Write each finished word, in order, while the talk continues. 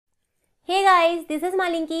guys, this is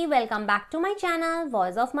Malinki. Welcome back to my channel,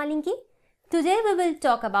 Voice of Malinki. Today we will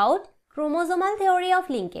talk about chromosomal theory of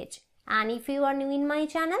linkage. And if you are new in my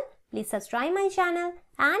channel, please subscribe my channel.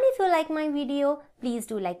 And if you like my video, please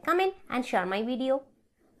do like, comment and share my video.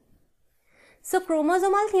 So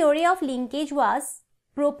chromosomal theory of linkage was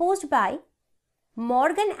proposed by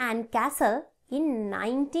Morgan and Castle in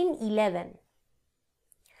 1911.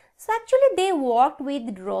 So actually they worked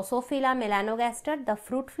with Drosophila melanogaster, the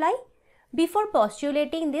fruit fly, before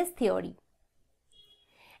postulating this theory.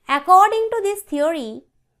 According to this theory,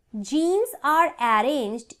 genes are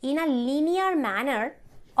arranged in a linear manner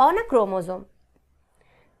on a chromosome.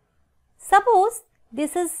 Suppose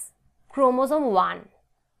this is chromosome 1.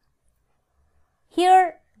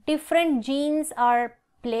 Here different genes are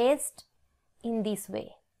placed in this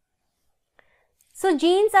way. So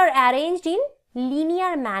genes are arranged in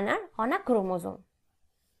linear manner on a chromosome.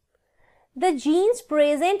 The genes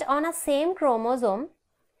present on a same chromosome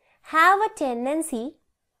have a tendency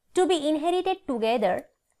to be inherited together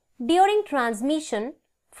during transmission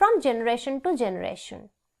from generation to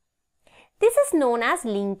generation. This is known as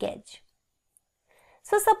linkage.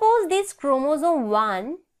 So suppose this chromosome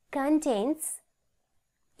 1 contains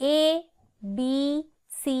A, B,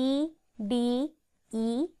 C, D,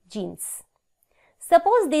 E genes.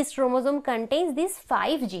 Suppose this chromosome contains these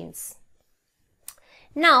 5 genes.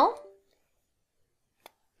 Now,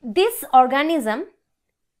 this organism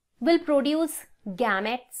will produce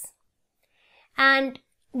gametes, and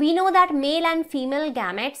we know that male and female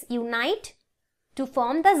gametes unite to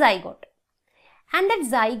form the zygote, and that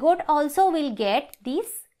zygote also will get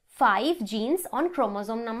these 5 genes on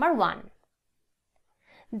chromosome number 1.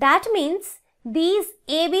 That means these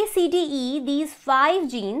A, B, C, D, E, these 5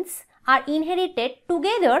 genes are inherited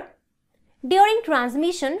together during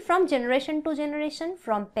transmission from generation to generation,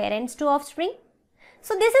 from parents to offspring.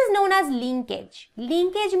 So this is known as linkage.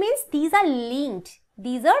 Linkage means these are linked,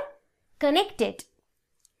 these are connected.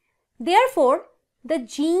 Therefore, the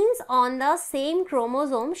genes on the same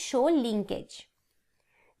chromosome show linkage.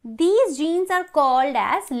 These genes are called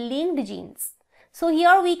as linked genes. So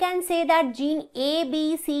here we can say that gene A,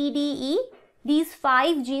 B, C, D, E, these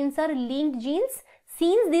 5 genes are linked genes,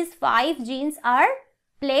 since these 5 genes are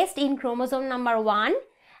placed in chromosome number 1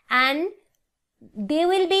 and they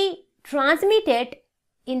will be transmitted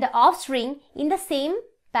in the offspring in the same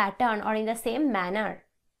pattern or in the same manner.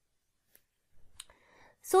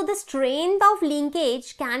 So the strength of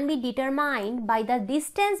linkage can be determined by the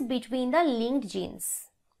distance between the linked genes.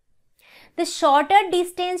 The shorter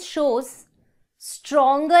distance shows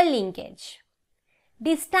stronger linkage.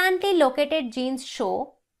 Distantly located genes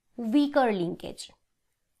show weaker linkage.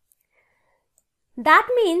 That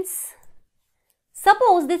means,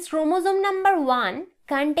 suppose this chromosome number 1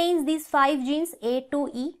 contains these 5 genes A to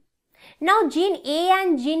E. Now gene A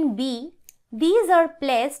and gene B, these are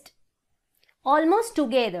placed almost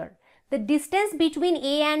together. The distance between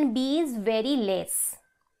A and B is very less.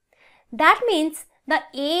 That means the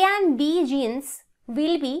A and B genes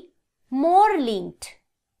will be more linked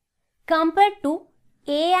compared to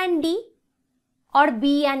A and D or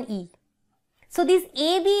B and E. So these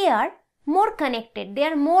A, B are more connected, they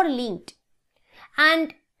are more linked,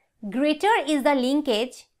 and greater is the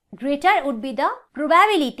linkage, greater would be the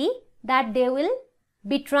probability that they will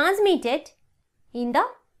be transmitted in the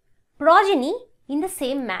progeny in the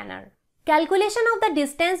same manner. Calculation of the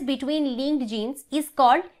distance between linked genes is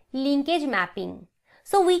called linkage mapping.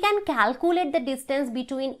 So we can calculate the distance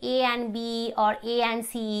between A and B or A and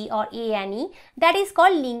C or A and E, that is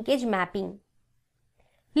called linkage mapping.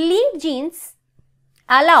 Linked genes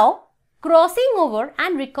allow crossing over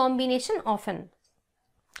and recombination often.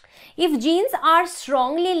 If genes are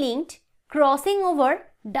strongly linked, crossing over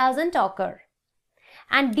doesn't occur.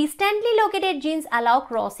 And distantly located genes allow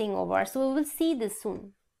crossing over. So we will see this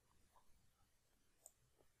soon.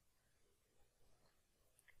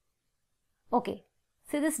 Okay,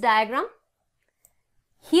 see this diagram?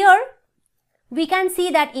 Here we can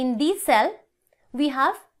see that in this cell we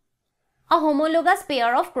have a homologous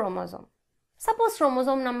pair of chromosomes. Suppose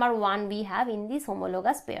chromosome number 1 we have in this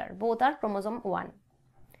homologous pair, both are chromosome 1.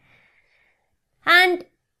 And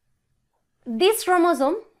this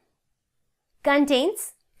chromosome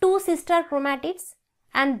contains 2 sister chromatids,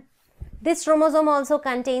 and this chromosome also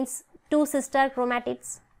contains 2 sister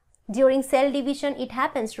chromatids. During cell division it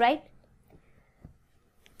happens, right?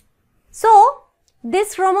 So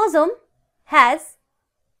this chromosome has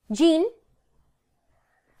gene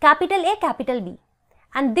capital A, capital B.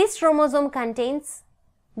 And this chromosome contains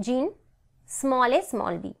gene small a,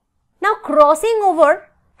 small b. Now crossing over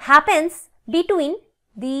happens between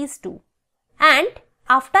these two, and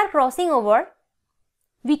after crossing over,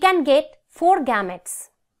 we can get 4 gametes.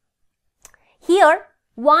 Here,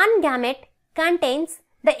 one gamete contains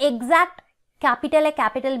the exact capital A,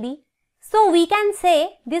 capital B. So, we can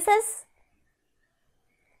say this is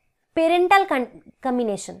parental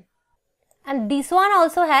combination. And this one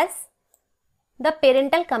also has the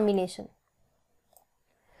parental combination.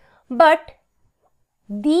 But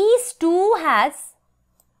these two has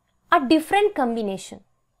a different combination.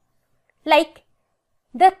 Like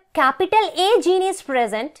the capital A gene is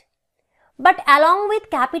present, but along with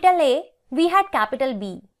capital A, we had capital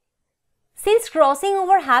B. Since crossing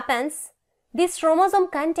over happens, this chromosome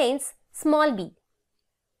contains small b.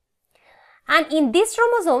 And in this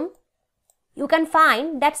chromosome, you can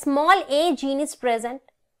find that small a gene is present.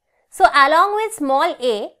 So along with small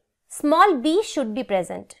a, small b should be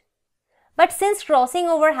present. But since crossing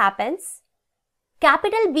over happens,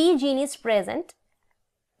 capital B gene is present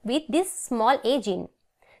with this small a gene.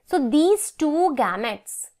 So these two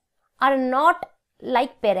gametes are not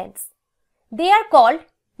like parents. They are called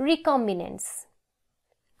recombinants.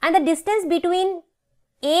 And the distance between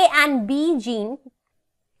A and B gene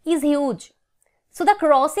is huge. So the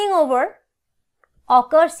crossing over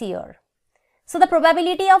occurs here. So the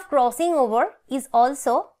probability of crossing over is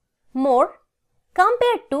also more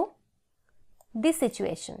compared to this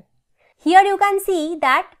situation. Here you can see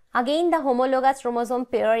that again the homologous chromosome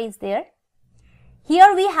pair is there.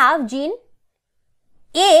 Here we have gene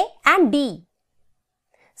A and D.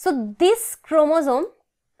 So this chromosome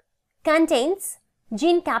contains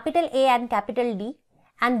gene capital A and capital D,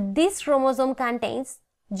 and this chromosome contains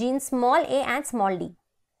gene small a and small d.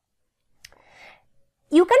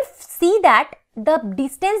 You can see that the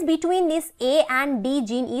distance between this A and D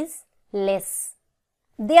gene is less.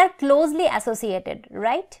 They are closely associated,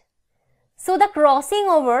 right? So the crossing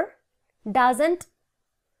over doesn't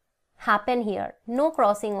happen here. No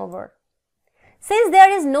crossing over. Since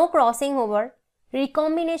there is no crossing over,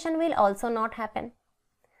 recombination will also not happen.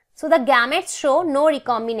 So the gametes show no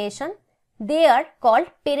recombination. They are called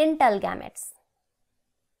parental gametes.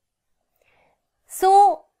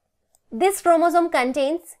 So this chromosome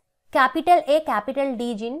contains capital A, capital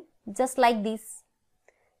D gene, just like this.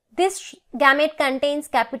 This gamete contains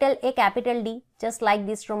capital A, capital D, just like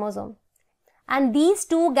this chromosome. And these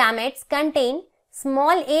two gametes contain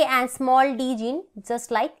small a and small d gene,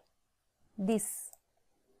 just like this.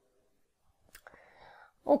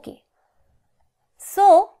 Okay.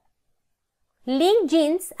 So, linked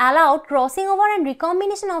genes allow crossing over and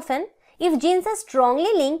recombination often. If genes are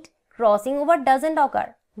strongly linked, crossing over doesn't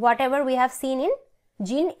occur. Whatever we have seen in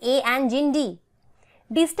gene A and gene D.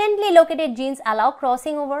 Distantly located genes allow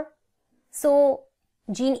crossing over. So,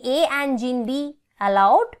 gene A and gene D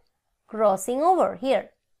allowed crossing over here.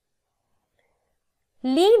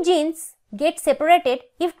 Linked genes get separated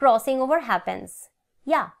if crossing over happens.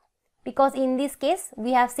 Yeah, because in this case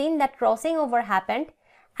we have seen that crossing over happened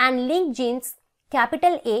and linked genes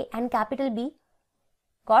capital A and capital B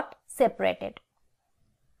got separated.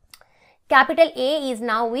 Capital A is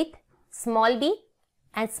now with small b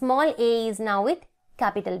and small a is now with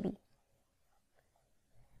capital B.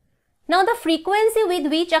 Now the frequency with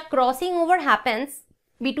which a crossing over happens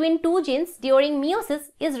between two genes during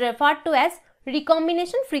meiosis is referred to as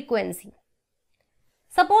recombination frequency.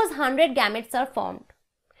 Suppose 100 gametes are formed.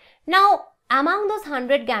 Now among those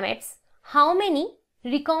 100 gametes, how many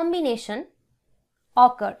recombination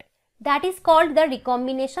occurred? That is called the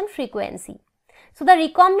recombination frequency. So the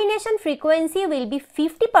recombination frequency will be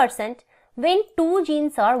 50% when two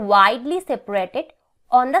genes are widely separated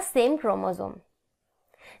on the same chromosome.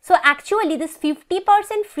 So actually this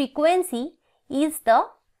 50% frequency is the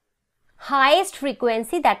highest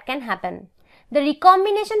frequency that can happen. The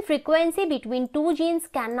recombination frequency between two genes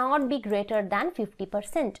cannot be greater than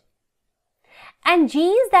 50%. And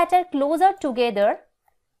genes that are closer together,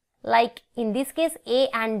 like in this case A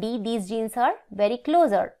and D, these genes are very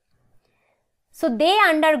closer. So they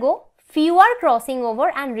undergo fewer crossing over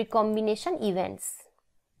and recombination events.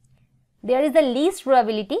 There is the least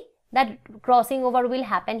probability that crossing over will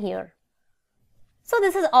happen here. So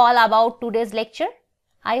this is all about today's lecture.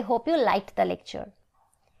 I hope you liked the lecture.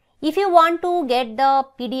 If you want to get the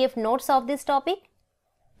PDF notes of this topic,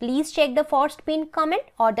 please check the first pinned comment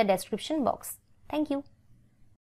or the description box. Thank you.